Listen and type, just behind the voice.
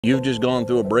You've just gone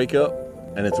through a breakup,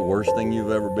 and it's the worst thing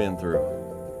you've ever been through.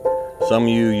 Some of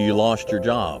you lost your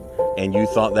job, and you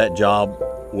thought that job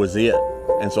was it.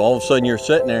 And so all of a sudden you're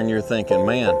sitting there and you're thinking,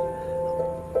 man,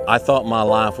 I thought my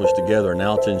life was together,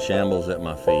 now it's in shambles at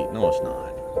my feet. No, it's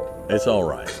not. It's all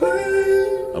right.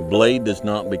 A blade does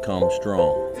not become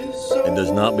strong. It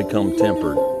does not become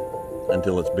tempered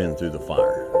until it's been through the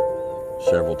fire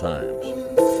several times.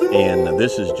 And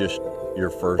this is just your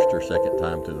first or second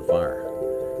time through the fire.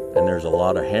 And there's a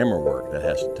lot of hammer work that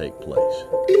has to take place.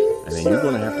 And then you're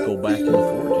going to have to go back to the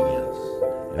forge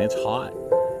again. And it's hot.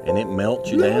 And it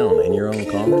melts you down and you're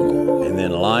uncomfortable. And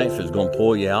then life is going to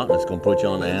pull you out and it's going to put you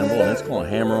on the anvil and it's going to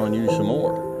hammer on you some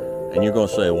more. And you're going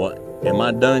to say, what, am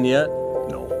I done yet?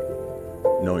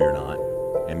 No. No, you're not.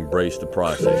 Embrace the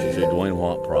process. You say, Dwayne,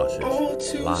 what process?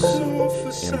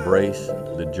 Life. Embrace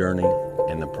the journey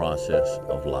and the process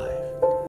of life.